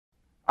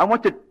I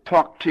want to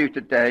talk to you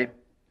today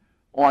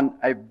on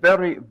a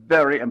very,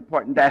 very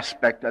important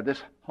aspect of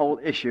this whole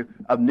issue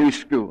of New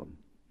School.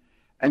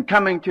 And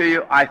coming to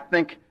you, I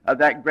think of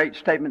that great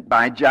statement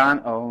by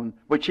John Owen,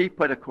 which he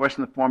put, of course,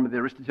 in the form of the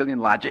Aristotelian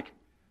logic.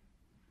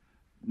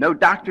 No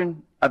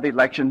doctrine of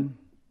election,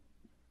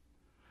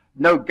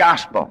 no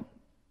gospel,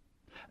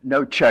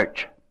 no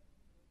church.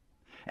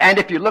 And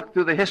if you look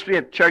through the history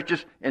of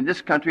churches in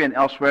this country and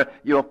elsewhere,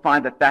 you'll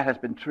find that that has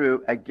been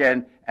true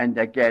again and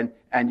again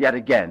and yet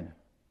again.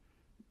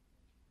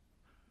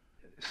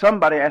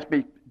 Somebody asked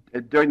me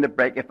during the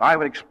break if I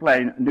would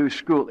explain New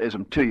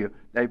Schoolism to you.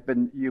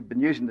 You've been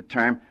using the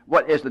term,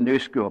 what is the New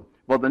School?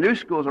 Well, the New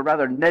School is a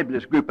rather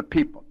nebulous group of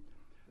people,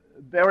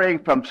 varying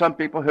from some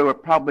people who are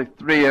probably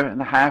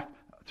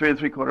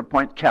 3.75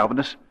 point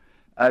Calvinists,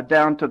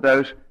 down to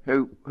those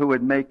who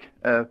would make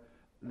the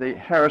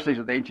heresies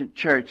of the ancient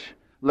church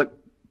look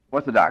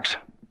orthodox.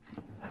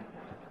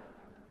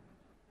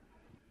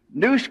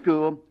 New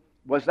School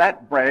was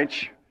that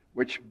branch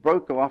which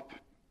broke off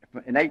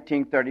in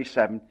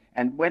 1837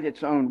 and went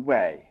its own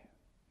way,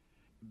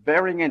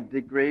 varying in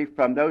degree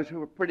from those who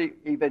were pretty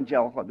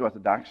evangelical and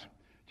orthodox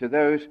to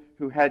those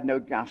who had no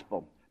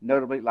gospel,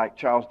 notably like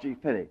Charles G.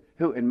 Finney,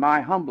 who, in my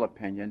humble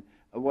opinion,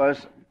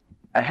 was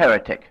a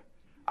heretic.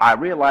 I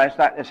realize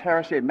that is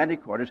heresy in many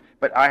quarters,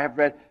 but I've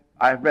read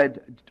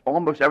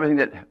almost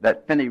everything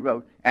that Finney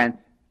wrote, and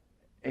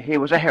he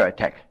was a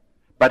heretic,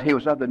 but he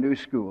was of the New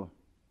School.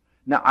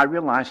 Now, I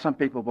realize some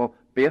people will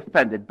be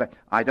offended, but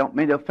I don't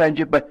mean to offend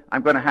you, but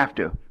I'm going to have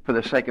to, for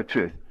the sake of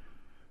truth.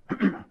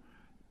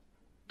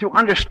 To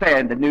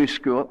understand the New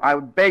School, I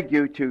would beg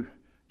you to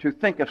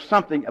think of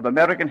something of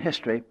American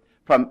history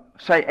from,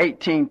 say,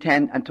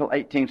 1810 until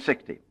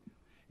 1860.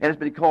 It has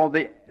been called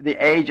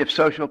the age of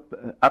social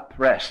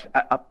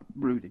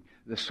uprooting,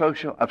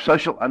 of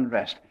social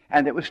unrest,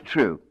 and it was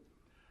true.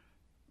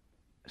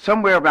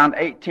 Somewhere around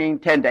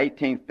 1810 to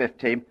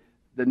 1815,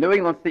 the New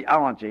England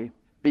theology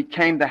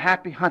became the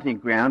happy hunting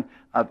ground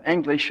of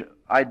English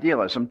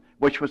idealism,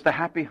 which was the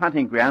happy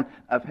hunting ground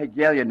of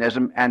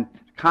Hegelianism and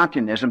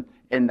Kantianism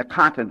in the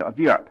continent of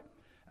Europe.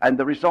 And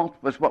the result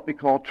was what we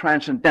call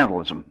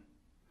transcendentalism,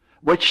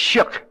 which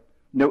shook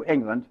New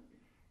England,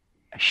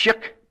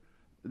 shook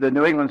the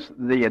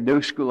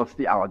New School of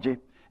theology,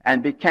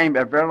 and became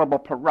a veritable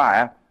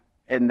pariah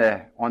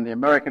on the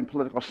American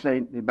political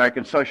scene, the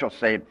American social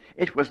scene.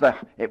 It was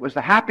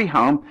the happy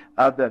home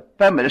of the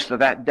feminists of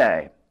that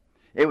day.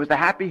 It was the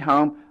happy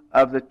home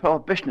of the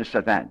prohibitionists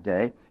of that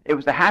day. It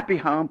was the happy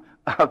home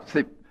of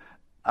the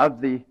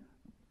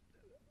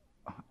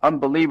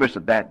unbelievers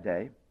of that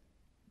day.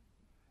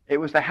 It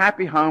was the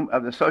happy home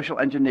of the social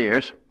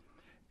engineers.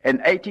 In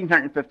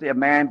 1850, a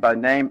man by the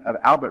name of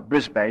Albert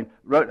Brisbane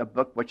wrote a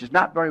book which is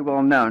not very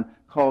well known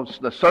called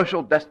The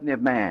Social Destiny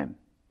of Man,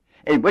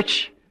 in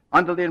which,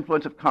 under the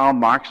influence of Karl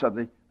Marx of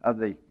the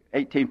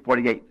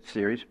 1848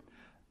 series,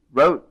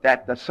 wrote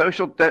that the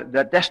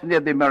destiny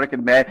of the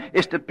American man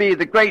is to be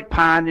the great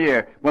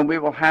pioneer when we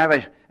will have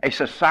a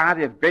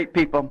society of great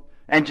people,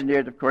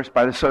 engineered, of course,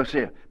 by the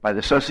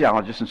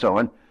sociologists and so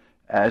on,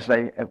 as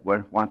they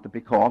want to be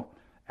called,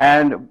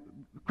 and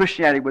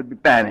Christianity would be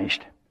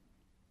banished.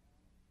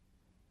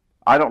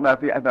 I don't know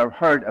if you ever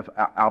heard of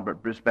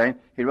Albert Brisbane.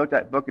 He wrote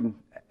that book in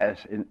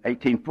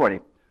 1840.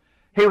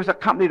 He was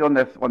accompanied on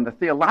the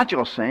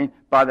theological scene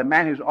by the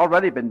man who's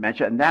already been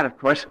mentioned, and that, of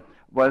course,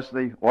 was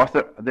the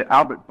author,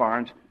 Albert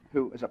Barnes,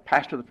 who was a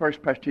pastor of the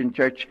First Presbyterian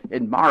Church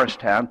in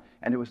Morristown,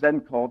 and who was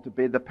then called to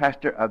be the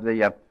pastor of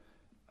the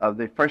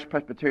First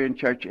Presbyterian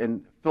Church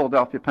in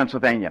Philadelphia,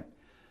 Pennsylvania.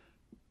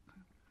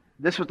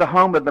 This was the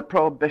home of the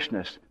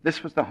prohibitionists.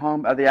 This was the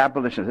home of the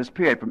abolitionists. This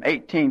period from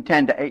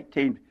 1810 to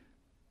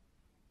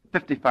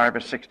 1855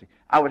 or 60.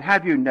 I would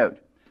have you note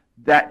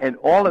that in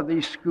all of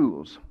these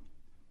schools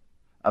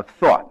of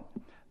thought,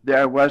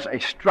 there was a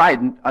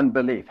strident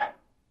unbelief,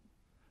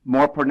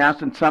 more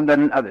pronounced in some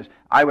than in others.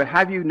 I would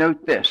have you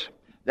note this,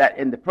 that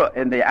in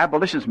the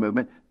abolitionist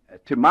movement,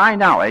 to my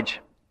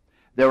knowledge,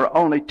 there were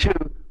only two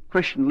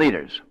Christian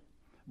leaders.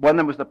 One of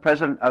them was the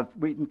president of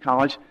Wheaton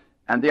College,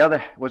 and the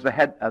other was the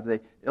head of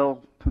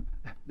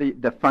the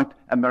defunct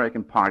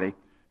American Party,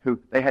 who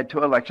they had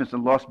two elections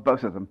and lost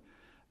both of them.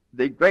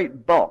 The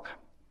great bulk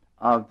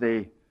of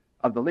the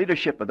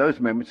leadership of those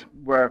movements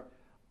were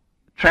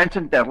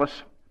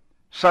transcendentalists,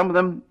 some of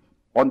them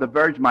on the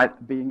verge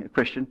of being a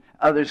Christian,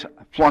 others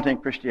flaunting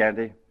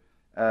Christianity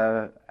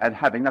and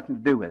having nothing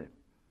to do with it.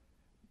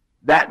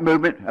 That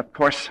movement, of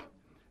course,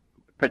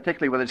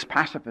 particularly with its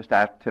pacifist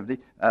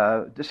activity,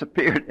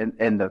 disappeared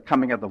in the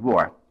coming of the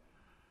war.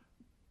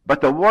 But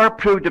the war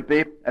proved to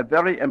be a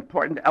very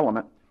important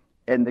element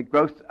in the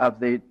growth of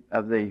the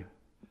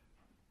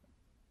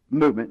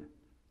movement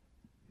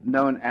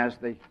known as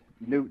the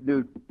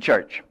New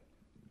Church.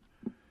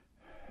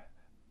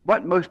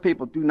 What most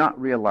people do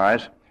not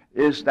realize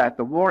is that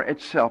the war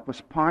itself was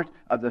part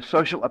of the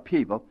social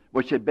upheaval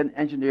which had been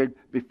engineered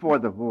before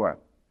the war.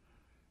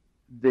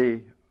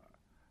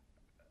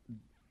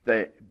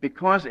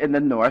 Because in the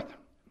North,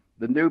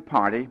 the new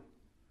party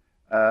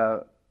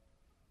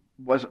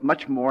was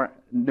much more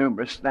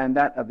numerous than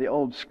that of the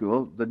old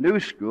school. The new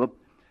school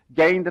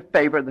gained the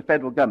favor of the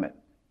federal government.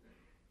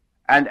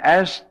 And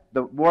as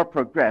the war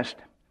progressed,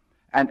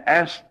 and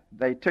as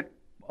they took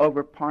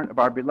over part of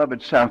our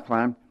beloved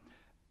Southland,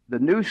 the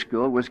new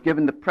school was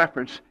given the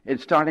preference in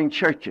starting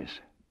churches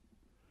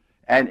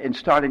and in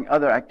starting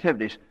other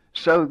activities,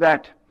 so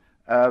that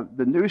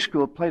the new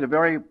school played a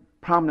very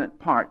prominent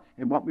part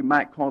in what we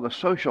might call the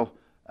social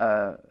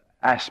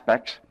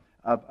aspects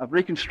of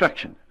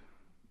Reconstruction.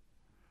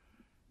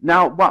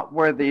 Now, what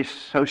were these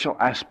social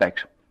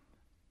aspects?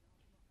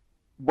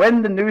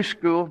 When the new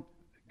school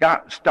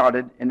got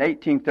started in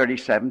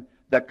 1837,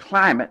 the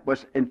climate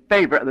was in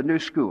favor of the new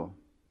school.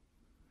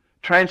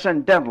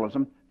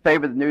 Transcendentalism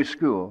favored the new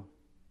school.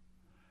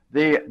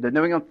 The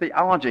New England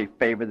theology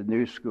favored the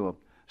new school,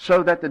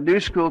 so that the new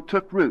school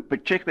took root,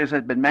 particularly as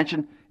had been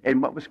mentioned,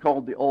 in what was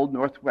called the Old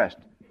Northwest: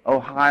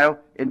 Ohio,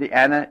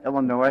 Indiana,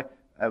 Illinois,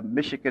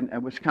 Michigan,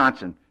 and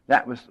Wisconsin.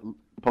 That was,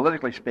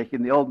 politically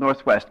speaking, the Old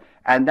Northwest,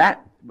 and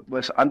that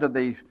was under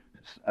the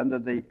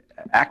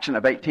action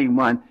of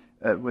 1801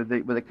 with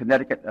the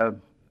Connecticut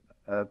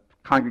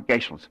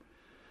Congregationalists.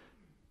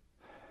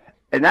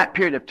 In that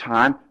period of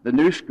time, the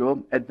new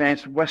school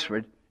advanced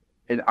westward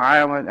in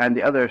Iowa and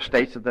the other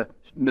states of the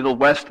Middle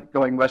West,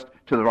 going west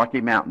to the Rocky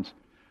Mountains.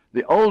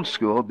 The old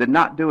school did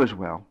not do as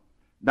well,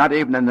 not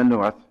even in the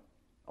North,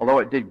 although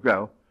it did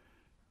grow.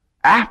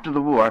 After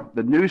the war,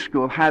 the new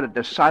school had a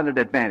decided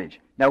advantage.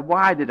 Now,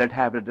 why did it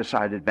have a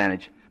decided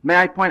advantage? May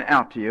I point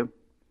out to you,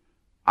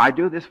 I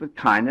do this with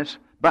kindness,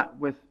 but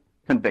with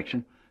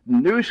conviction. The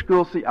new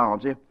school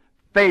theology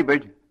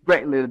favored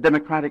greatly the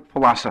democratic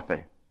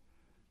philosophy.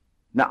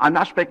 Now, I'm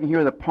not speaking here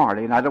of the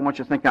party, and I don't want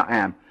you to think I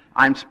am.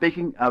 I'm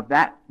speaking of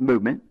that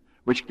movement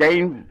which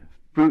gained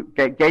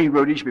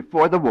rootage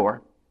before the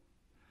war,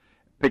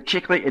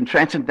 particularly in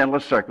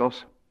transcendentalist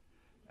circles,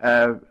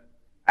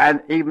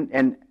 and even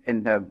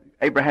in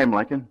Abraham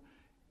Lincoln.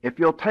 If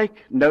you'll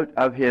take note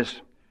of his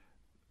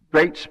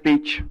great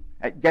speech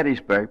at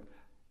Gettysburg,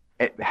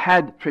 it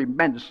had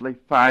tremendously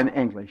fine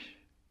English.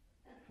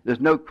 There's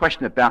no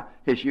question about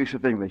his use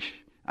of English,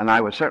 and I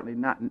would certainly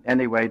not in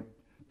any way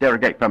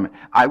derogate from it.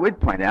 I would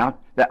point out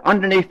that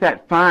underneath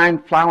that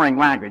fine, flowering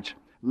language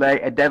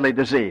lay a deadly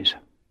disease,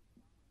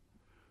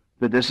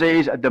 the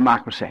disease of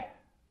democracy.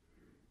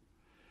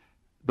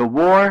 The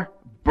war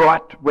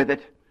brought with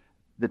it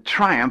the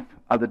triumph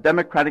of the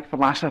democratic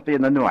philosophy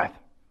in the North.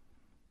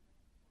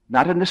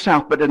 Not in the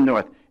South, but in the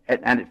North.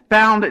 And it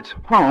found its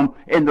home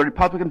in the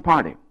Republican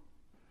Party.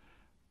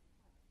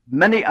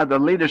 Many of the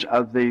leaders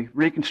of the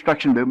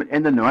Reconstruction movement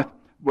in the North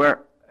were,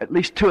 at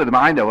least two of them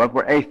I know of,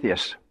 were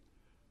atheists.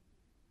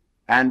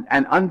 And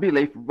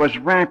unbelief was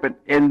rampant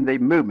in the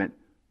movement.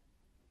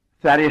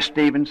 Thaddeus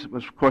Stevens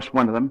was, of course,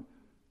 one of them.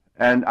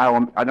 And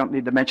I don't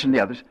need to mention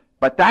the others.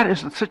 But that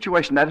is the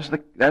situation. That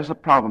is the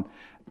problem.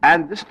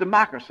 And this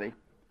democracy,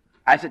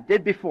 as it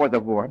did before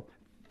the war,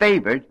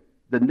 favored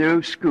the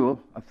new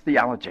school of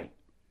theology.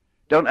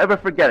 Don't ever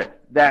forget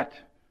it, that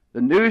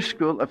the new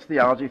school of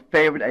theology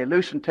favored a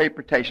loose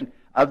interpretation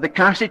of the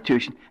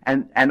Constitution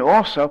and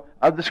also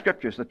of the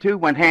Scriptures. The two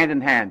went hand in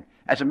hand.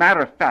 As a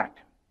matter of fact,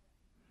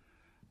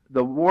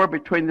 the war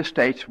between the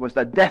states was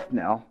the death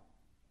knell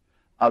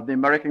of the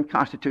American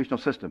constitutional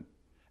system.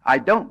 I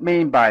don't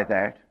mean by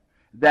that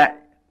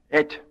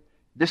it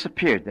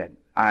disappeared then.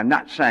 I'm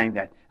not saying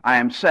that. I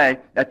am saying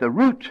that the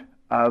root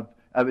of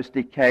its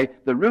decay,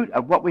 the root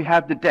of what we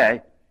have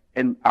today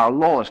in our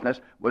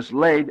lawlessness, was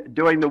laid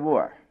during the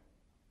war.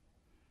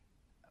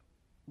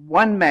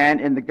 One man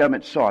in the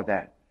government saw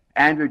that,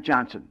 Andrew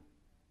Johnson.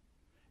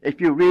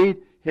 If you read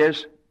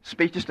his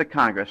speeches to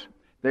Congress,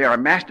 they are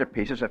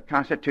masterpieces of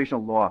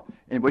constitutional law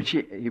in which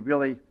he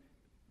really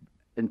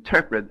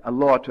interpreted a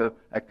law to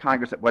a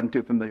Congress that wasn't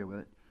too familiar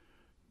with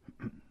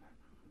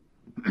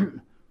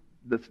it.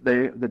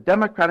 The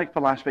democratic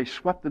philosophy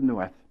swept the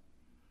North,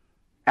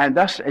 and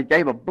thus it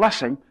gave a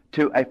blessing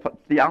to a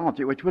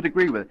theology which would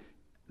agree with it.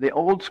 The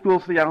old school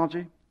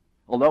theology,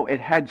 although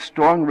it had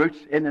strong roots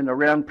in and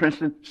around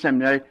Princeton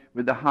Seminary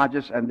with the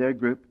Hodges and their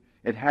group,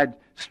 it had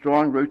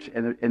strong roots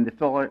in the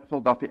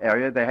Philadelphia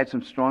area. They had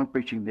some strong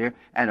preaching there.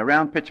 And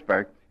around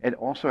Pittsburgh, it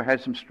also had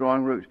some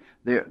strong roots.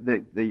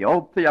 The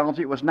old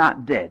theology was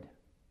not dead.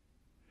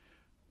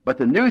 But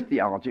the new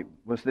theology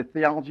was the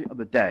theology of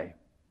the day.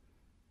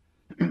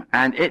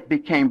 And it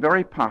became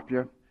very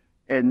popular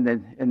in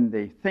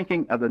the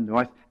thinking of the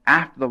North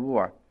after the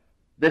war.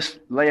 This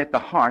lay at the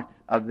heart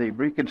of the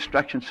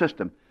Reconstruction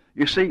system.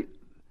 You see,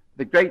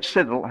 the great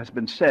citadel has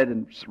been said,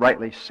 and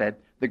rightly said,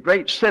 the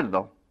great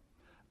citadel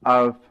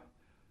of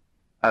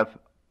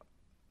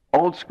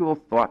old school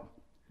thought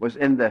was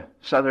in the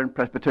Southern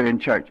Presbyterian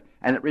Church,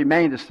 and it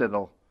remained a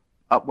citadel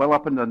well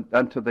up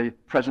into the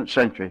present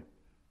century.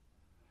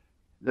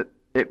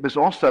 It was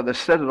also the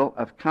citadel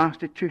of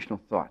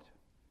constitutional thought.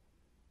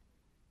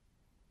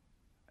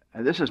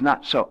 And this is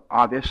not so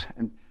obvious,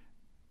 and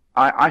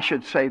I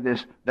should say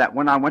this, that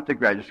when I went to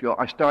graduate school,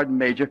 I started a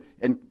major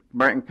in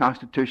American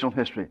constitutional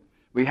history.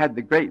 We had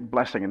the great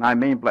blessing, and I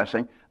mean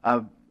blessing,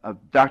 of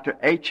Dr.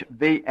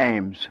 H.V.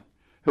 Ames,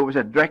 who was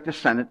a direct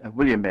descendant of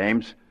William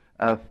Ames,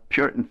 of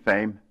Puritan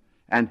fame,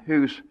 and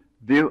whose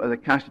view of the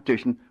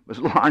Constitution was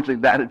largely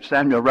that of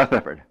Samuel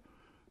Rutherford,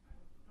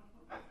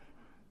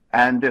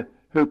 and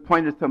who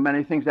pointed so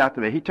many things out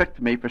to me. He took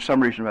to me for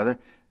some reason or other.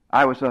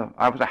 I was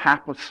a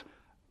hapless,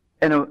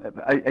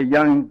 a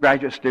young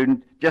graduate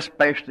student just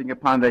bursting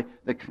upon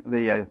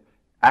the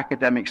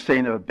academic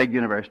scene of a big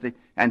university,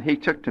 and he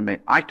took to me.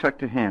 I took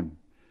to him,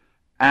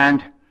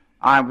 and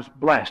I was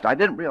blessed. I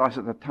didn't realize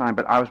at the time,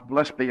 but I was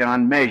blessed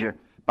beyond measure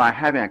by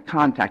having a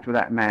contact with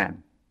that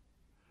man.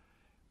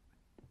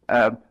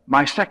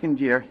 My second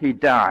year, he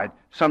died.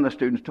 Some of the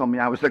students told me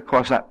I was the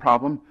cause of that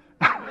problem.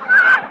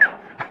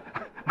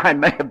 I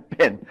may have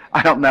been.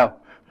 I don't know.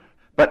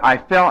 But I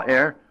fell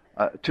heir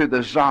to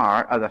the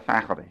czar of the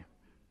faculty,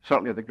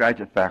 certainly of the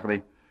graduate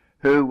faculty,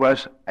 who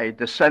was a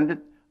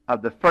descendant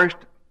of the first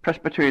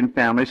Presbyterian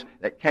families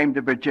that came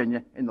to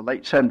Virginia in the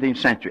late 17th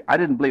century. I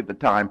didn't believe at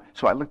the time,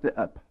 so I looked it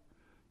up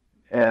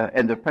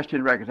in the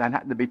Presbyterian records, and it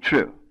happened to be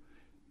true.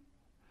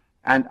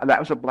 And that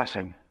was a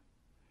blessing.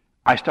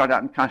 I started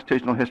out in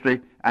constitutional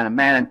history, and a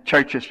man in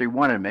church history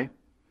wanted me,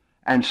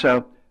 and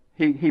so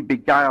he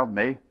beguiled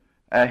me.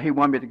 He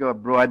wanted me to go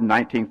abroad in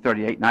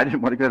 1938, and I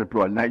didn't want to go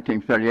abroad in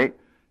 1938,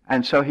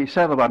 and so he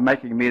settled by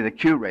making me the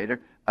curator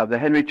of the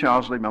Henry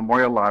Charles Lee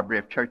Memorial Library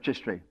of Church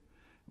History,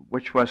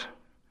 which was,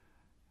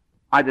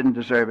 I didn't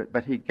deserve it,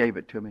 but he gave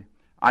it to me.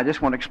 I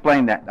just want to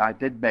explain that. I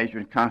did major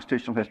in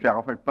constitutional history. I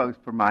offered both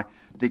for my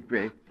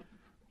degree,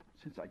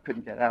 since I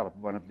couldn't get out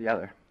of one of the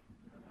other.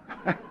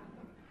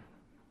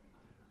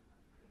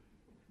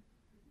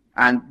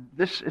 And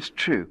this is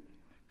true.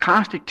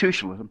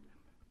 Constitutionalism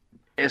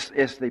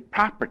is the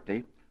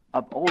property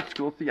of old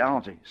school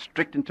theology,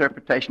 strict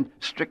interpretation,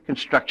 strict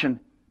construction,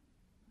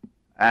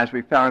 as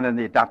we found in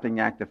the Adopting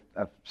Act of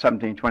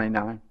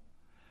 1729.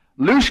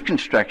 Loose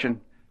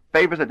construction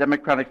favors a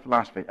democratic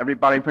philosophy,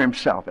 everybody for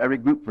himself, every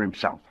group for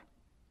himself.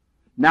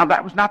 Now,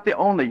 that was not the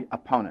only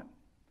opponent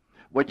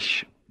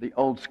which the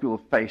old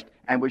school faced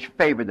and which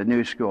favored the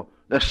new school.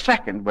 The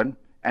second one,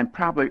 and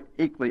probably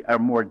equally or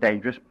more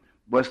dangerous,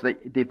 was the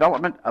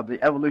development of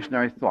the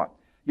evolutionary thought.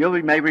 You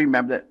may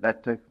remember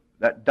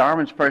that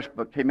Darwin's first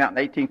book came out in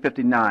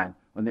 1859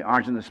 on the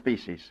origin of the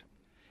species.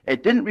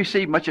 It didn't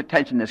receive much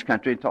attention in this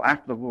country until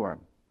after the war.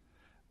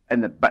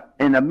 But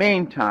in the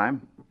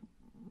meantime,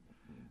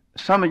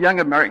 some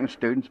young American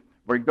students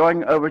were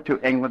going over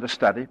to England to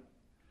study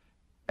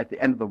at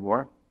the end of the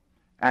war,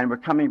 and were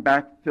coming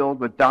back filled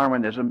with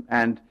Darwinism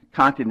and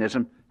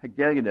Kantianism,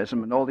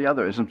 Hegelianism, and all the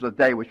other isms of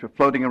the day which were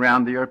floating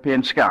around the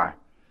European sky.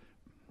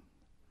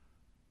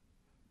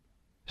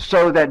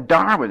 So that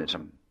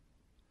Darwinism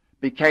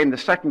became the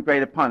second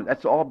great opponent.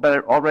 That's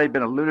already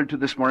been alluded to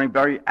this morning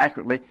very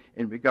accurately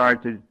in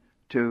regard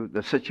to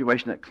the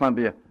situation at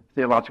Columbia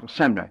Theological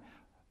Seminary.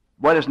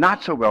 What is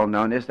not so well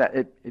known is that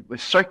it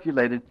was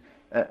circulated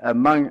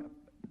among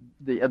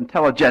the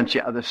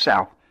intelligentsia of the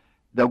South.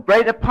 The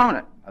great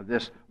opponent of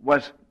this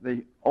was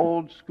the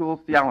old school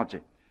theology.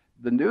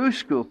 The new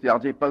school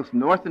theology, both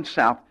North and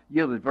South,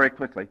 yielded very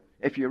quickly.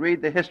 If you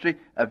read the history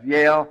of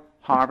Yale,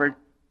 Harvard,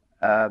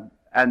 and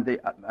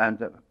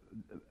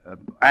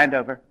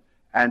Andover,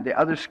 and the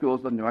other schools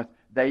of the North,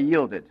 they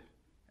yielded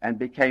and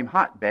became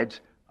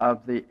hotbeds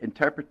of the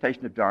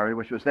interpretation of Darwin,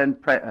 which was then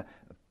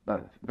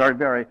very,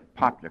 very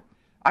popular.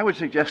 I would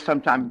suggest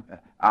sometime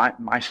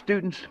my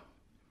students,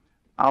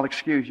 I'll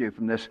excuse you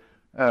from this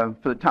for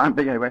the time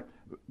being anyway,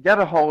 get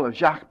a hold of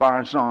Jacques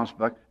Barzon's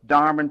book,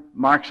 Darwin,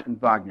 Marx, and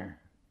Wagner.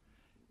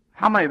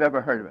 How many have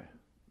ever heard of it?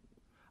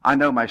 I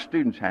know my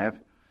students have.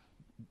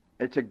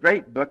 It's a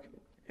great book.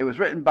 It was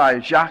written by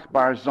Jacques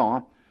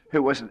Barzon,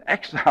 who was an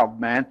exiled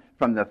man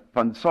from the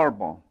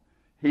Sorbonne.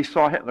 He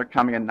saw Hitler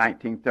coming in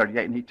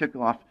 1938, and he took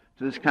off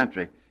to this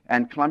country.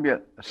 And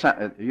Columbia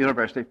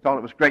University felt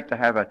it was great to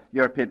have a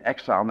European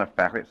exile in their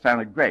faculty. It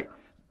sounded great,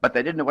 but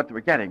they didn't know what they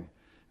were getting.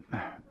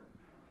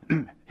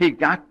 He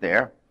got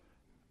there,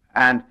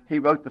 and he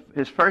wrote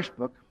his first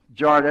book,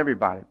 jarred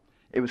everybody.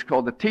 It was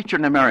called The Teacher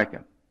in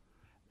America.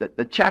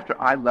 The chapter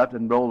I loved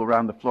and rolled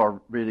around the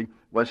floor reading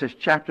was his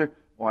chapter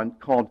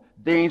called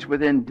Deans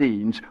Within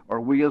Deans,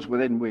 or Wheels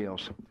Within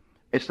Wheels.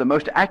 It's the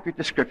most accurate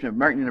description of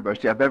American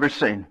University I've ever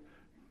seen.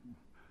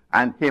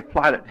 And he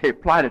applied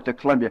it to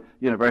Columbia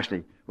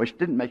University, which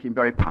didn't make him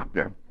very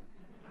popular.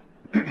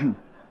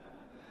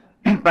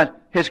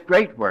 But his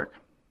great work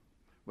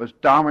was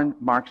Darwin,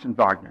 Marx, and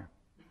Wagner.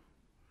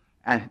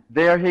 And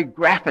there he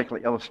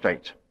graphically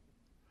illustrates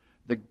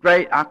the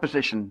great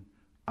opposition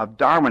of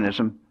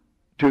Darwinism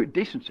to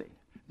decency,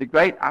 the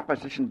great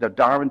opposition of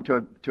Darwin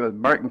to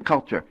American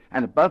culture,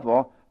 and above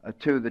all,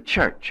 to the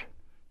church,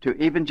 to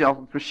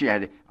evangelical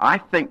Christianity. I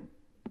think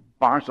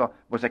Barzon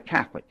was a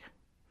Catholic,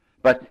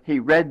 but he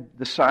read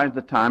the signs of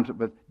the times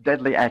with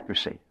deadly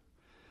accuracy.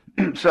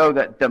 So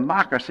that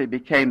democracy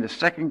became the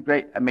second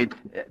great,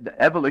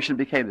 evolution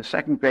became the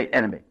second great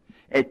enemy.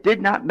 It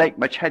did not make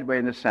much headway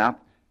in the South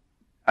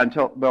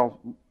until, well,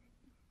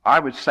 I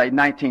would say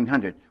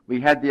 1900. We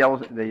had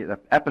the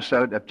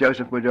episode of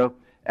Joseph Woodrow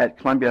at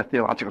Columbia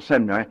Theological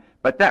Seminary,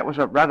 but that was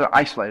a rather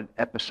isolated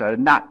episode,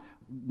 and not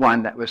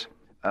one that was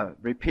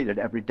repeated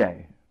every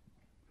day.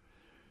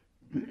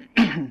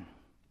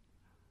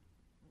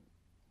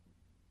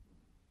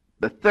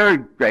 The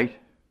third great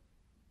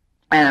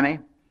enemy,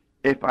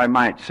 if I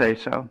might say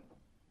so,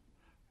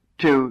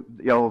 to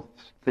the old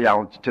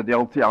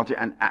theology,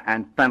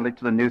 and friendly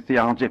to the new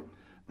theology,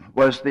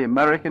 was the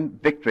American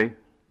victory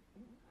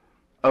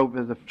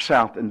over the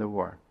South in the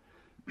war.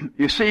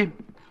 You see,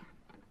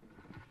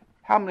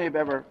 how many have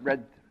ever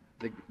read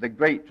the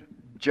great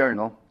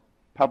journal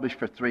published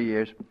for 3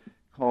 years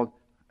called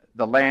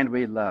The Land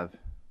We Love?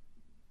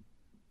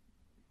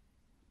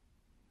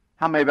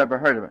 How many have ever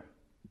heard of it?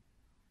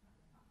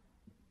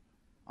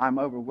 I'm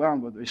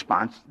overwhelmed with the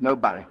response.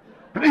 Nobody.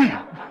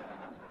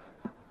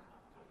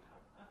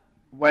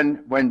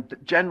 When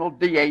General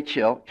D.H.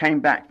 Hill came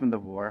back from the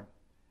war,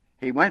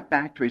 he went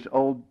back to his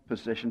old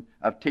position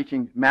of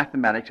teaching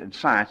mathematics and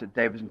science at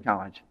Davidson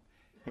College.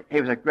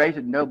 He was a great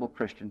and noble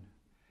Christian.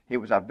 He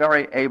was a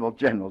very able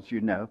general, as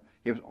you know.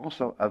 He was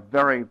also a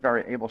very,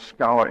 very able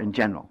scholar in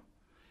general.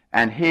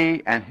 And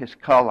he and his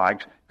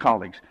colleagues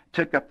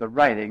took up the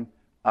writing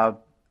of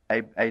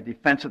a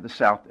defense of the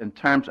South in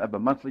terms of a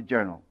monthly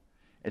journal.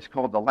 It's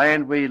called The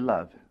Land We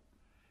Love.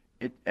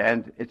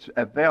 And it's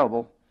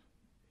available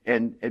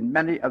in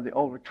many of the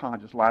older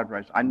colleges'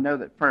 libraries. I know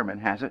that Furman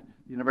has it.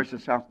 The University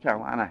of South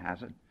Carolina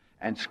has it.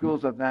 And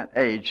schools of that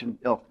age and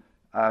ilk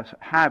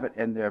have it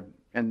in their,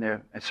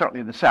 certainly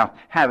in the South,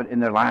 have it in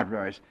their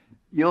libraries.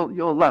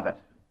 You'll love it.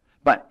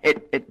 But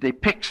it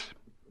depicts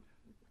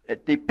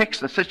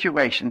the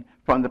situation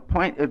from the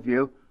point of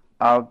view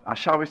of,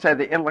 shall we say,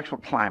 the intellectual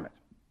climate.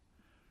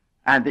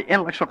 And the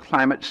intellectual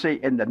climate, see,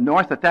 in the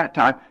North at that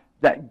time,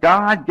 that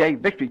God gave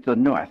victory to the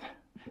North.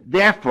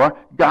 Therefore,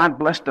 God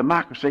blessed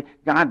democracy,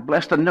 God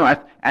blessed the North,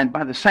 and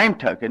by the same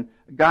token,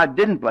 God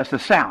didn't bless the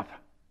South.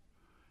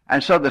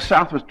 And so the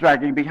South was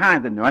dragging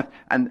behind the North,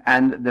 and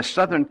the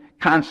Southern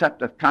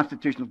concept of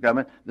constitutional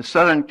government, the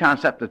Southern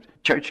concept of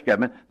church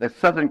government, the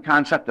Southern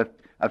concept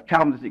of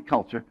Calvinistic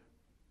culture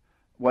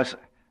was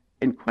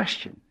in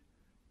question.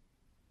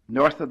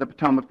 North of the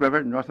Potomac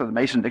River, north of the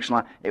Mason-Dixon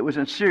line, it was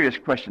in serious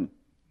question.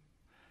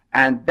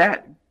 And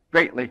that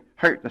greatly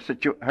hurt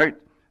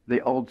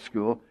the old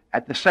school.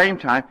 At the same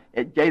time,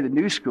 it gave the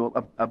new school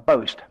a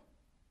boast.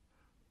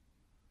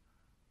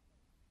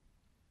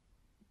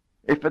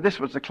 If this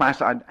was a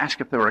class, I'd ask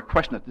if there were a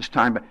question at this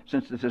time, but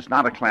since this is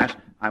not a class,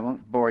 I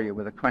won't bore you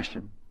with a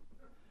question.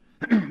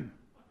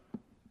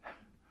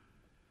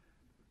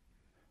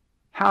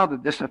 How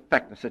did this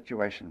affect the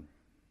situation?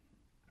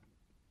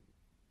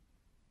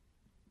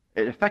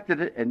 It affected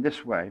it in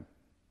this way,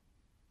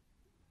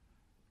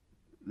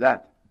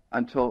 that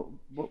until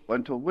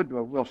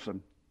Woodrow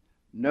Wilson,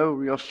 no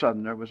real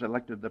Southerner was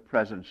elected to the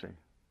presidency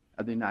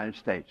of the United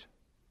States.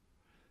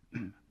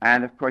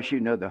 And, of course,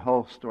 you know the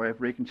whole story of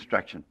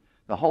Reconstruction.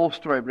 The whole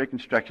story of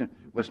Reconstruction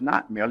was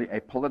not merely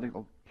a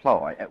political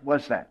ploy. It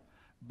was that.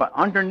 But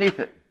underneath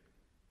it,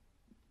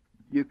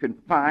 you can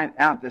find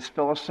out this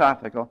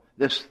philosophical,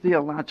 this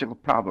theological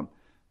problem.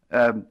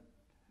 How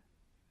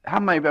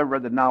many have ever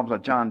read the novels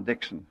of John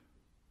Dixon?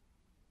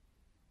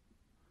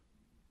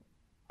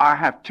 I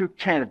have two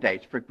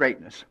candidates for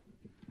greatness.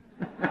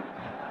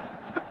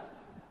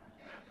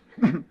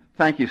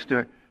 Thank you,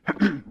 Stuart.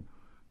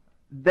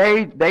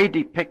 They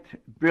depict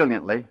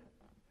brilliantly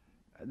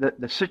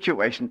the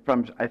situation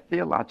from a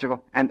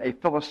theological and a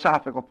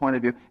philosophical point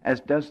of view,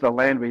 as does The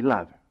Land We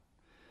Love.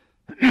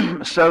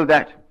 So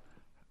that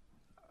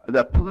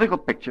the political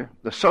picture,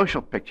 the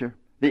social picture,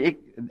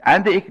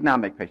 and the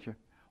economic picture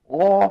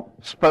all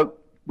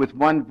spoke with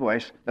one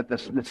voice that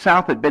the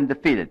South had been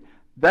defeated.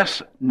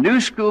 Thus,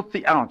 New School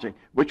theology,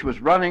 which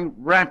was running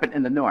rampant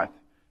in the North,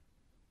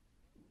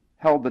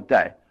 held the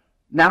day.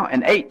 Now,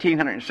 in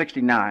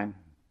 1869,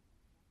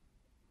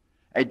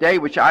 a day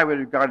which I would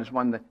regard as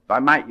one that, if I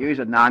might use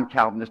a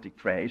non-Calvinistic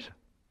phrase,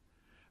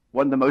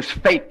 one of the most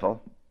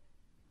fateful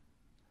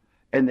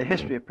in the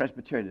history of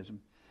Presbyterianism,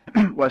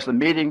 was the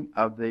meeting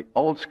of the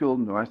Old School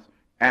North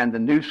and the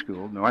New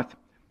School North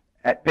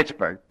at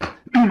Pittsburgh,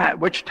 at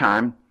which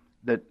time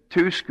the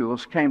two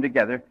schools came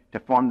together to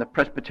form the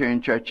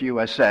Presbyterian Church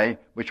USA,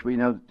 which we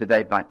know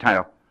today by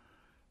title.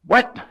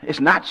 What is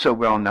not so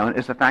well known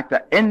is the fact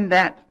that in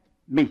that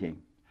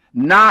meeting,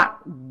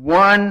 not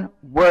one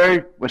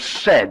word was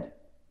said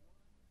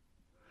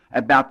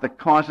about the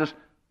causes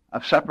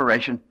of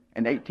separation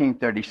in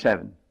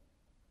 1837.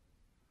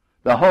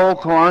 The whole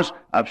cause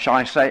of, shall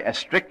I say, a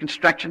strict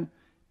construction,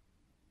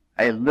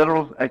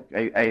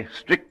 a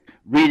strict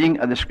reading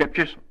of the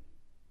Scriptures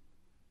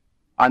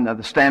under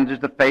the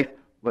standards of faith,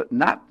 was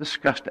not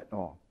discussed at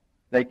all.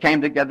 They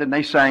came together and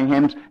they sang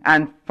hymns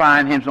and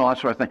fine hymns and all that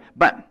sort of thing.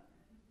 But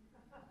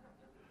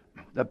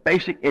the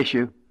basic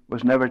issue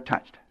was never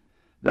touched.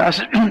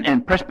 Thus,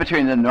 in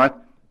Presbyterian in the North,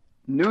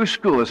 New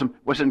Schoolism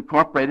was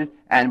incorporated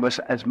and was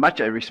as much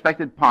a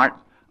respected part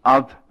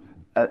of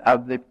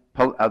the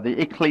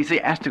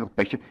ecclesiastical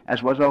picture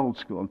as was Old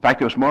School. In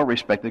fact, it was more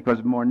respected because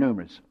it was more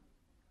numerous.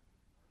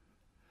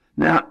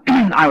 Now,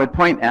 I would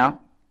point out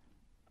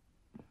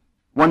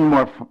one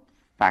more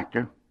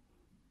factor.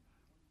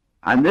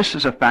 And this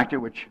is a factor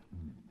which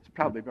is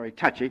probably very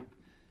touchy,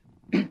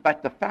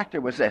 but the factor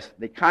was this,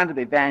 the kind of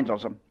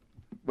evangelism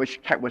which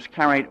was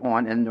carried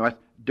on in the North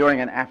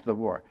during and after the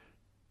war.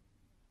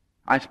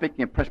 I'm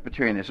speaking of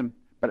Presbyterianism,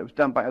 but it was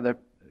done by other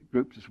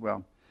groups as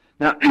well.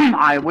 Now,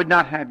 I would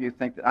not have you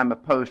think that I'm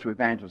opposed to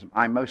evangelism.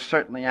 I most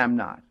certainly am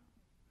not.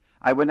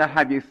 I would not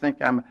have you think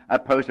I'm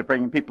opposed to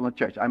bringing people to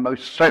church. I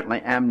most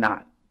certainly am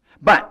not.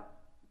 But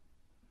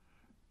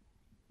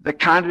the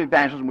kind of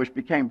evangelism which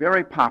became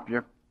very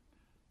popular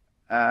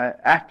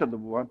after the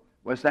war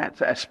was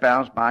that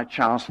espoused by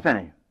Charles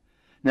Finney.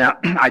 Now,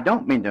 I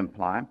don't mean to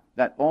imply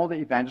that all the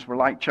evangelists were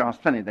like Charles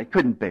Finney. They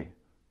couldn't be,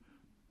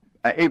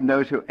 even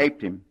those who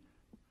aped him.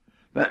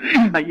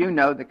 But you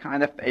know the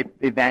kind of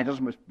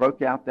evangelism which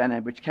broke out then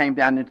and which came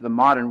down into the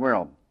modern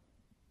world.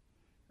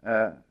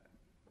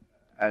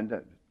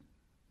 And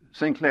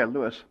Sinclair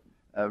Lewis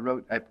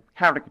wrote a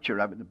caricature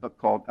of it in a book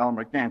called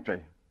Elmer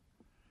Gantry.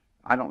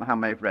 I don't know how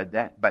many have read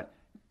that, but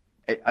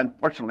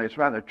unfortunately it's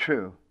rather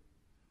true.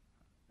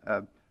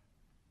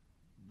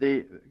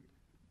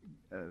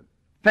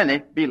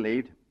 Finney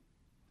believed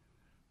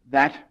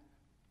that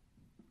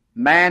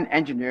man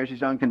engineers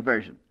his own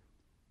conversion.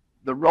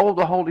 The role of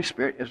the Holy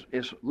Spirit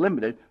is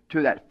limited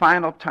to that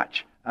final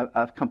touch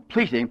of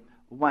completing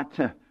what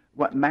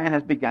man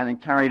has begun and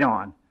carried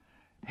on.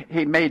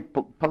 He made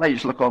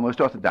Pelagius look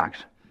almost orthodox.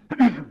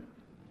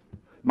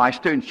 My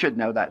students should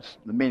know that's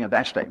the meaning of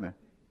that statement.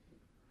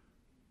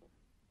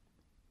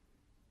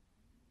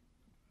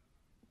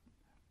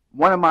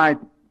 One of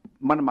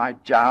my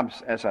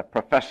jobs as a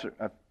professor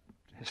of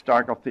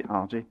historical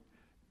theology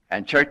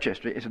and church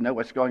history is to know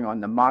what's going on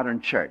in the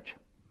modern church.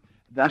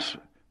 Thus,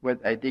 with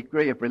a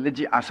degree of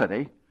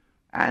religiosity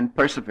and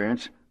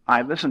perseverance,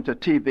 I listen to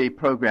TV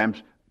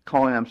programs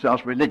calling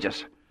themselves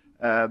religious,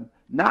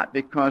 not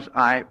because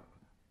I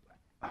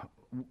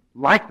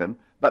like them,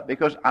 but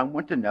because I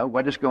want to know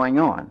what is going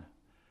on.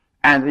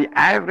 And the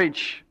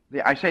average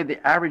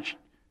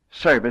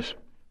service,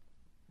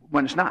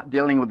 when it's not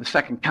dealing with the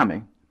second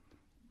coming,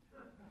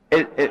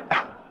 it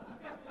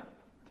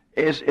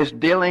is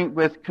dealing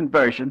with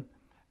conversion,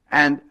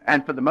 and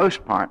for the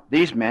most part,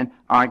 these men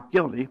are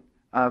guilty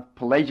of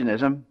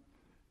Pelagianism,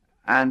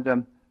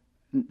 and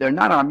they're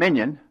not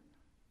Arminian,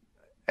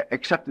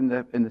 except in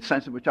the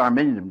sense in which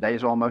Arminianism today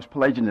is almost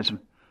Pelagianism.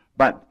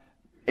 But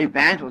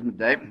evangelism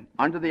today,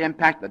 under the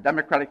impact of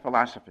democratic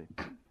philosophy,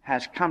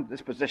 has come to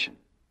this position.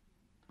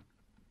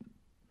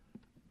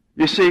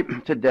 You see,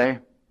 today,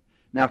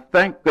 now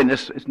thank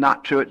goodness it's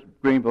not true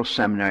at Greenville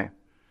Seminary,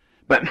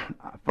 but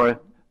for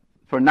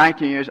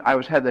 19 years I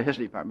was head of the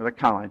history department of the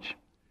college,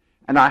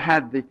 and I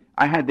had the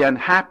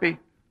unhappy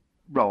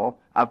role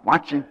of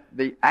watching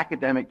the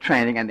academic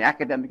training and the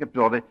academic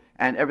ability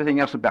and everything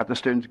else about the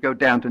students go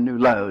down to new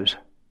lows.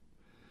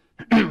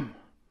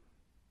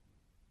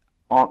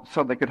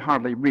 So they could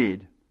hardly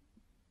read.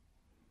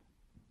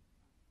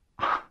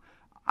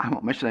 I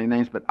won't mention any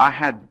names, but I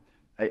had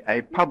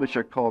a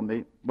publisher call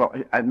me. Well,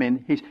 I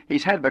mean,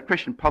 he's head of a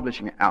Christian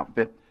publishing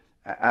outfit.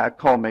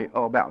 Called me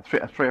about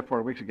 3 or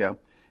 4 weeks ago,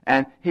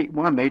 and he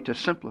wanted me to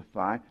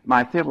simplify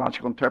my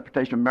theological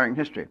interpretation of American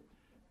history.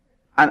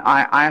 And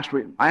I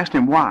asked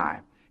him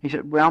why. He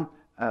said, "Well,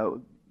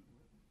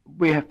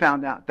 we have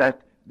found out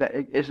that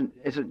it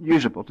isn't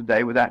usable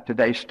today without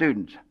today's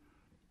students."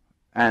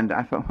 And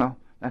I thought, well,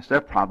 that's their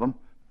problem.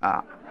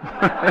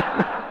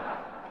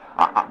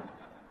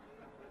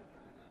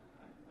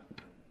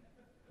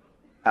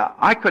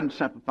 I couldn't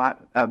simplify.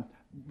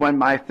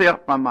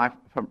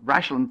 From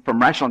rational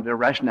to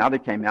irrationality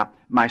came out,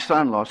 my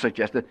son-in-law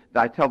suggested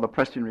that I tell the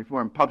Presbyterian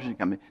Reformed Publishing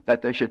Company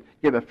that they should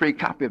give a free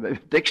copy of the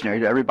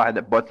dictionary to everybody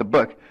that bought the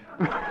book.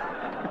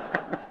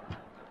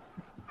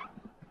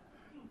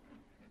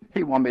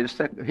 He wanted me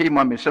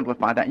to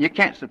simplify that. You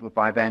can't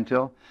simplify Van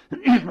Til.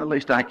 At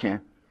least I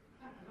can.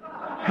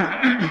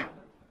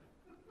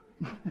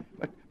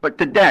 But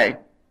today,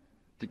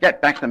 to get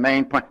back to the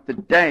main point,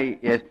 today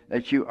is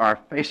that you are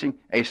facing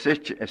a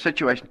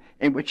situation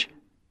in which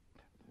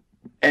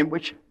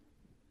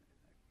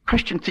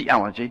Christian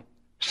theology,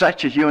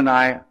 such as you and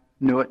I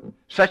knew it,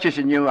 such as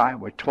you and I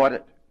were taught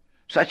it,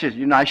 such as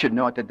you and I should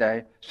know it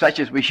today, such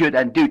as we should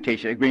and do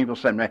teach it at Greenville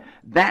Seminary,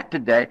 that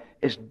today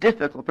is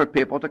difficult for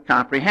people to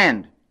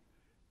comprehend.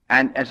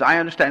 And as I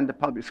understand the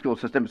public school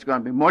system, it's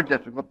going to be more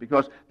difficult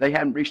because they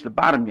haven't reached the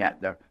bottom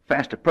yet. They're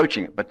fast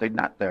approaching it, but they're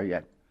not there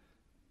yet.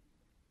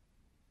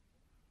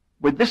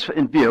 With this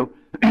in view,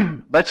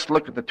 let's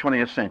look at the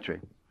 20th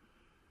century.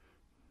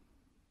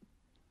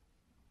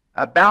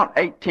 About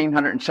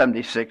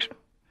 1876,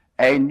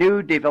 a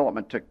new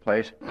development took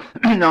place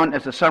known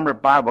as the Summer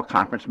Bible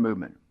Conference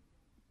movement.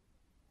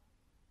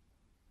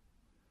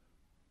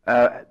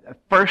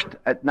 First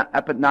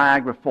up at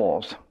Niagara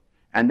Falls,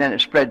 and then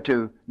it spread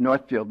to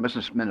Northfield,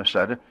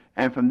 Minnesota,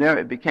 and from there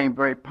it became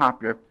very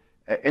popular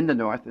in the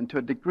North and to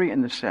a degree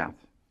in the South.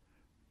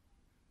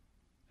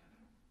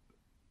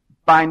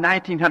 By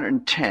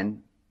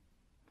 1910,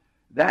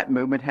 that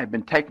movement had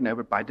been taken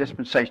over by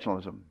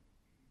dispensationalism.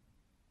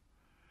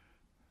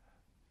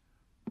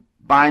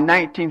 By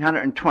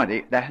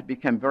 1920, that had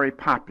become very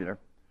popular,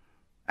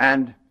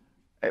 and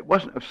it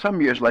wasn't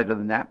some years later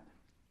than that.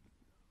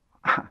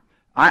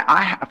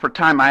 For a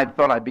time, I had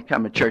thought I'd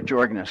become a church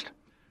organist,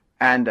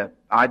 and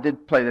I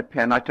did play the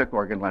piano. I took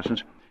organ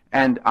lessons,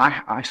 and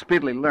I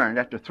speedily learned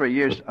after 3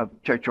 years of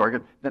church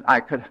organ that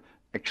I could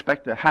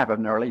expect to have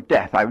an early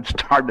death. I would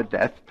starve to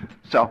death.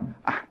 So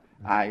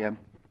I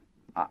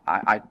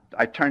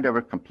turned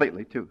over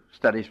completely to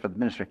studies for the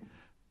ministry.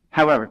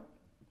 However,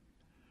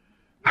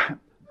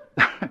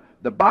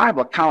 the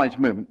Bible college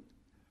movement,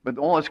 with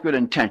all its good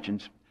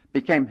intentions,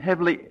 became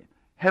heavily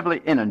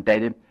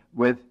inundated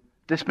with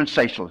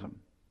dispensationalism.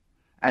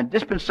 And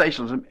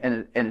dispensationalism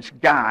in its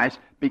guise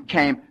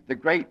became the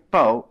great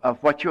foe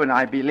of what you and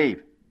I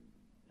believe.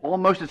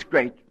 Almost as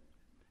great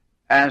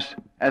as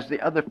the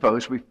other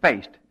foes we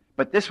faced.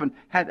 But this one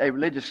had a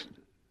religious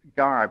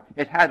garb.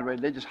 It had a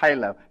religious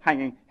halo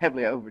hanging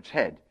heavily over its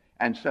head.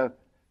 And so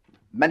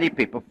many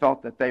people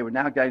felt that they were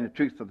now getting the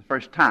truth for the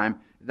first time.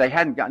 They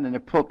hadn't gotten in their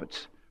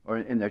pulpits or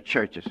in their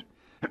churches.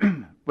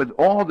 With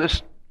all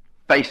this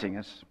facing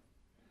us,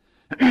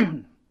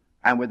 and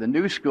with the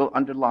new school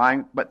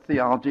underlying what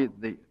theology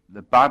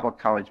the Bible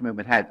college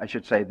movement had, I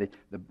should say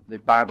the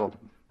Bible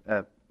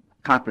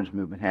conference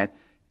movement had,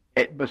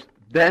 it was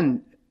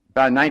then,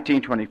 by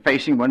 1920,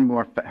 facing one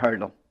more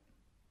hurdle.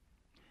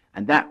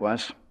 And that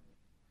was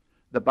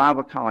the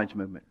Bible college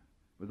movement.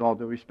 With all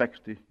due respects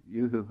to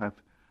you who have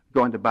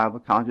gone to Bible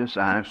colleges,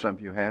 I know some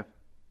of you have.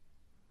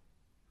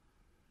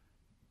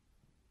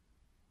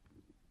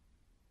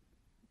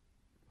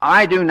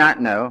 I do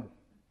not know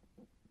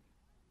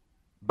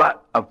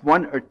but of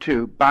one or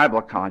two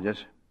Bible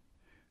colleges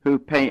who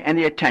pay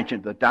any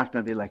attention to the doctrine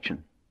of the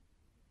election.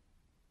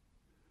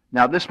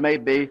 Now, this may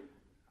be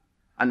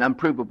an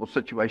unprovable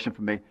situation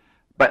for me,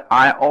 but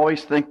I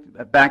always think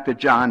back to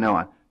John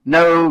Owen.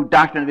 No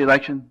doctrine of the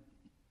election,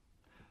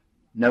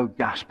 no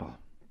gospel.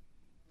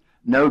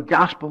 No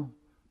gospel,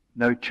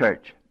 no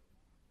church.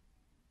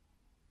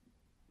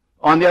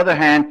 On the other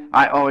hand,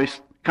 I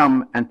always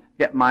come and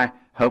get my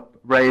hope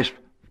raised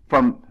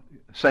from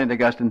St.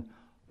 Augustine,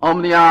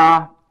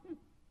 omnia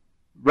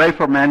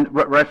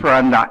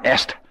referenda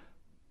est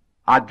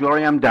ad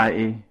gloriam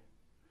Dei.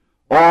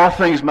 All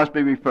things must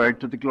be referred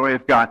to the glory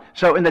of God.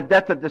 So in the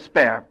depth of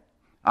despair,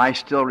 I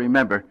still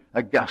remember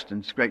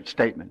Augustine's great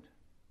statement.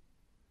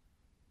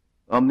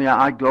 Omnia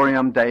ad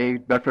gloriam Dei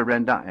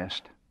referenda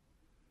est.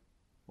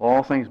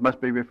 All things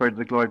must be referred to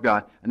the glory of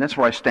God. And that's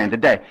where I stand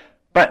today.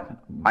 But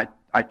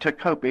I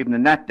took hope even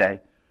in that day,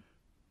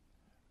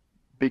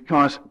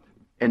 because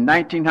in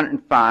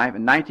 1905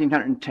 and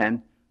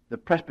 1910, the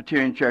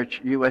Presbyterian Church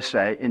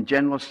USA in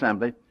General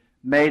Assembly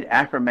made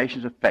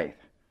affirmations of faith.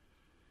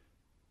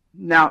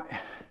 Now,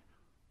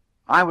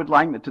 I would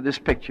liken it to this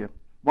picture.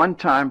 One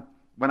time,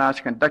 when I was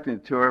conducting a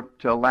tour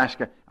to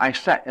Alaska, I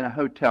sat in a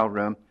hotel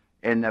room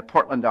in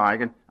Portland,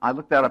 Oregon. I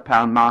looked out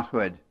upon Mount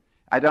Hood.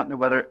 I don't know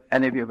whether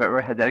any of you have ever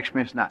had that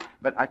experience or not,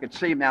 but I could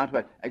see Mount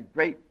Hood, a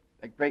great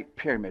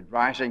pyramid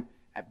rising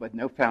with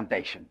no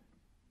foundation.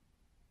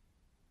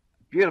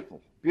 Beautiful,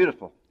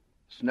 beautiful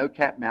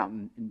snow-capped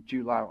mountain in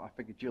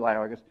July,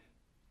 August.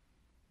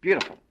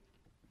 Beautiful,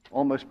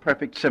 almost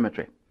perfect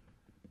symmetry.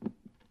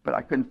 But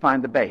I couldn't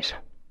find the base.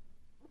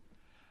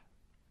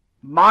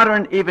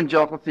 Modern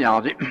evangelical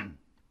theology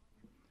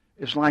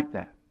is like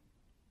that.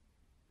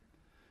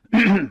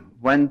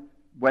 When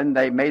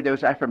they made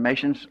those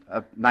affirmations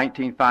of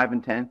 1905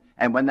 and 10,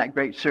 and when that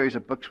great series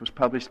of books was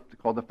published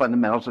called The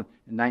Fundamentals in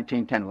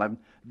 1910-11,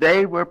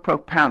 they were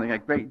propounding a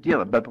great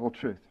deal of biblical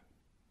truth.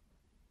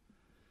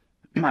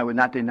 I would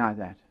not deny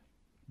that.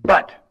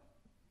 But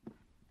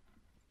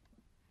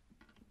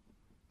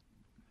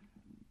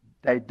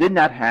they did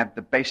not have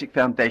the basic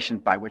foundation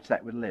by which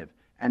that would live.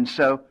 And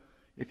so,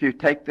 if you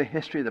take the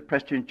history of the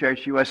Presbyterian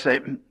Church USA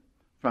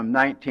from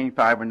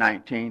 1905 or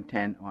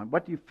 1910 on,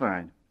 what do you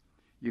find?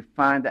 You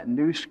find that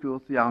new school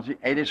theology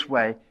ate its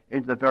way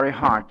into the very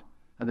heart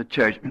of the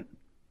church.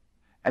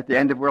 At the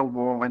end of World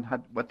War I,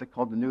 had what they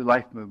called the New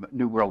Life Movement,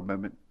 New World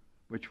Movement,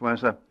 which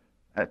was an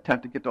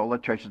attempt to get all the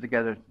churches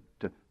together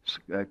to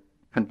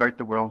convert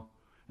the world.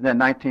 And then in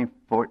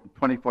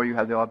 1924, you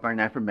have the Auburn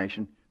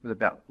Affirmation with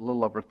about a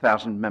little over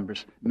 1,000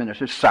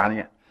 ministers signing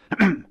it.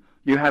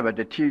 You have a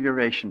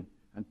deterioration,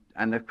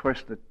 and of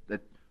course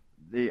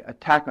the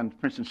attack on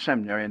Princeton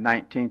Seminary in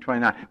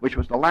 1929, which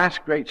was the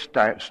last great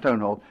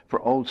stonehold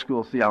for old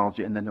school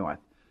theology in the North.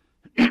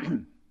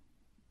 And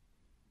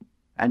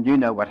you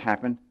know what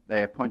happened.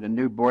 They appointed a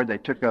new board, they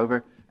took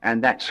over,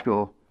 and that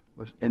school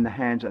was in the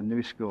hands of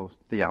new school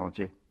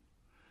theology.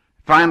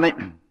 Finally,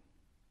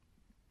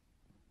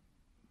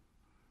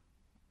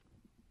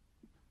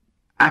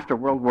 after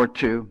World War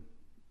II,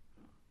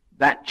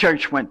 that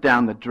church went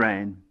down the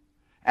drain,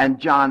 and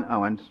John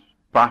Owen's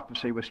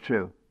prophecy was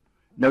true.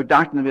 No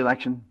doctrine of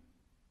election,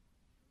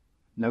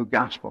 no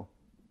gospel.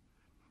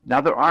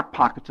 Now, there are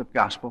pockets of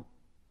gospel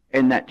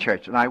in that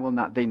church, and I will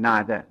not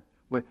deny that.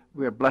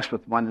 We are blessed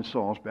with one in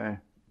Salisbury.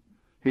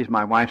 He's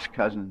my wife's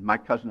cousin, my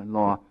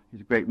cousin-in-law.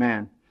 He's a great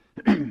man,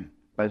 but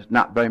there's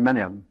not very many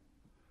of them.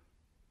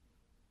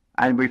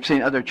 And we've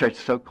seen other churches,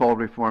 so-called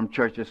Reformed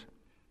churches,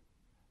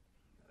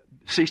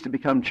 cease to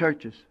become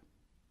churches.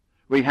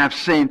 We have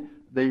seen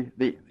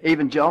the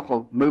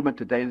evangelical movement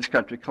today in this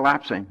country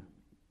collapsing.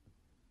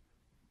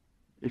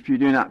 If you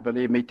do not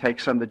believe me,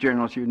 take some of the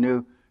journals you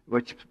knew,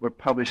 which were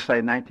published, say,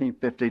 in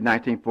 1950,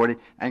 1940,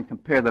 and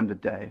compare them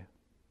today.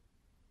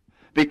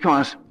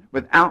 Because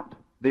without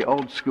the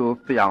old school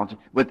theology,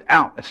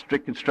 without a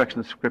strict construction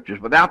of the Scriptures,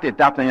 without the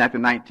Adopting Act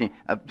of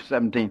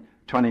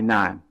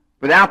 1729,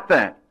 without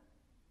that,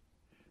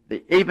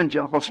 the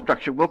evangelical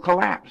structure will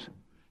collapse.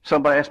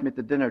 Somebody asked me at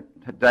the dinner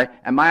today,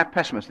 am I a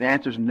pessimist? The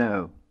answer is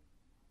no.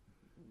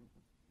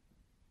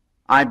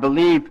 I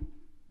believe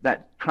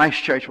that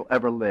Christ's church will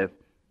ever live.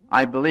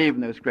 I believe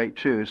in those great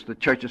truths, the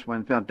church's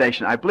one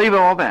foundation. I believe in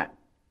all that.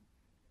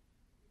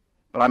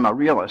 But I'm a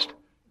realist.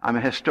 I'm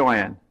a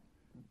historian.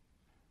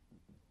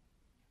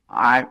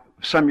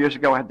 Some years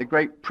ago, I had the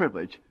great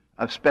privilege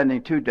of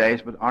spending 2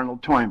 days with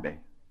Arnold Toynbee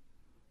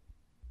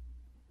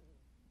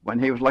when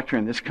he was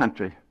lecturing in this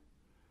country.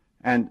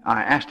 And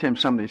I asked him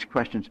some of these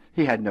questions.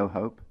 He had no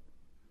hope.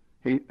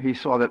 He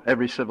saw that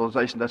every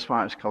civilization thus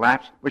far has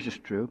collapsed, which is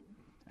true.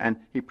 And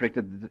he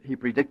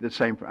predicted the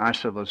same for our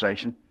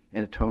civilization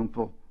in a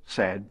toneful,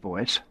 sad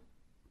voice.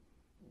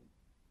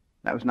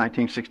 That was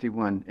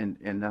 1961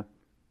 in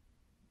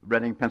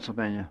Reading,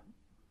 Pennsylvania.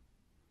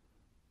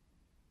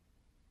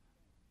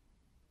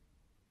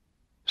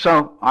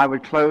 So I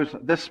would close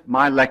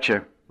my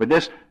lecture with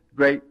this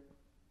great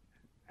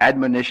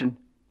admonition,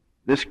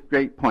 this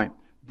great point,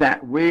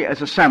 that we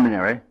as a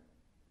seminary,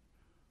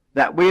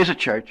 that we as a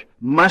church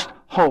must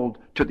hold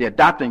to the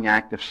Adopting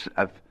Act of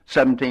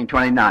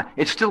 1729.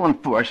 It's still in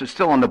force, it's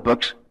still on the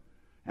books,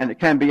 and it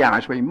can be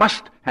ours. We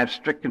must have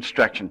strict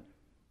construction,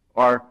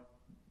 or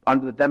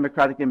under the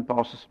democratic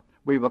impulses,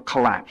 we will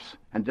collapse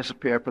and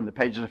disappear from the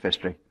pages of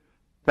history.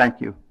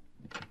 Thank you.